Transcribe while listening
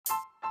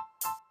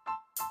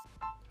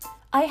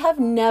I have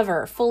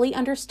never fully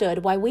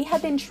understood why we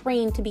have been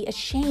trained to be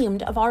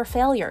ashamed of our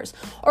failures,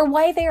 or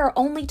why they are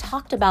only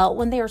talked about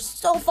when they are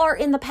so far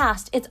in the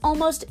past it's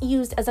almost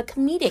used as a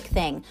comedic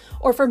thing,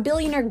 or for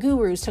billionaire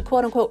gurus to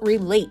quote-unquote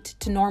relate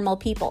to normal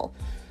people.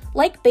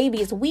 Like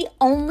babies, we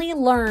only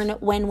learn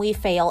when we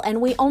fail,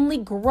 and we only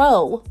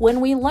grow when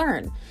we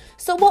learn.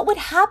 So what would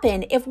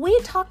happen if we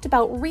talked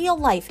about real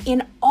life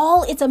in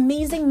all its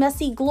amazing,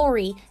 messy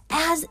glory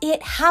as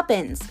it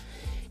happens?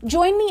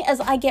 Join me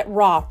as I get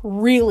raw,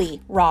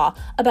 really raw,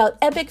 about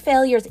epic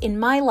failures in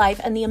my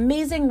life and the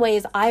amazing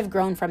ways I've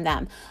grown from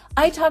them.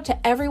 I talk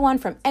to everyone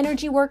from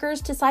energy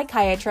workers to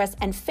psychiatrists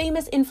and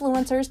famous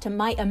influencers to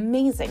my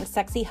amazing,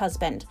 sexy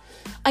husband.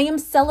 I am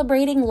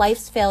celebrating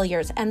life's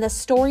failures and the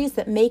stories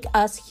that make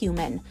us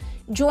human.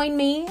 Join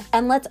me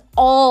and let's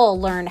all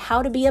learn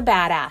how to be a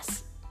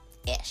badass.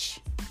 Ish.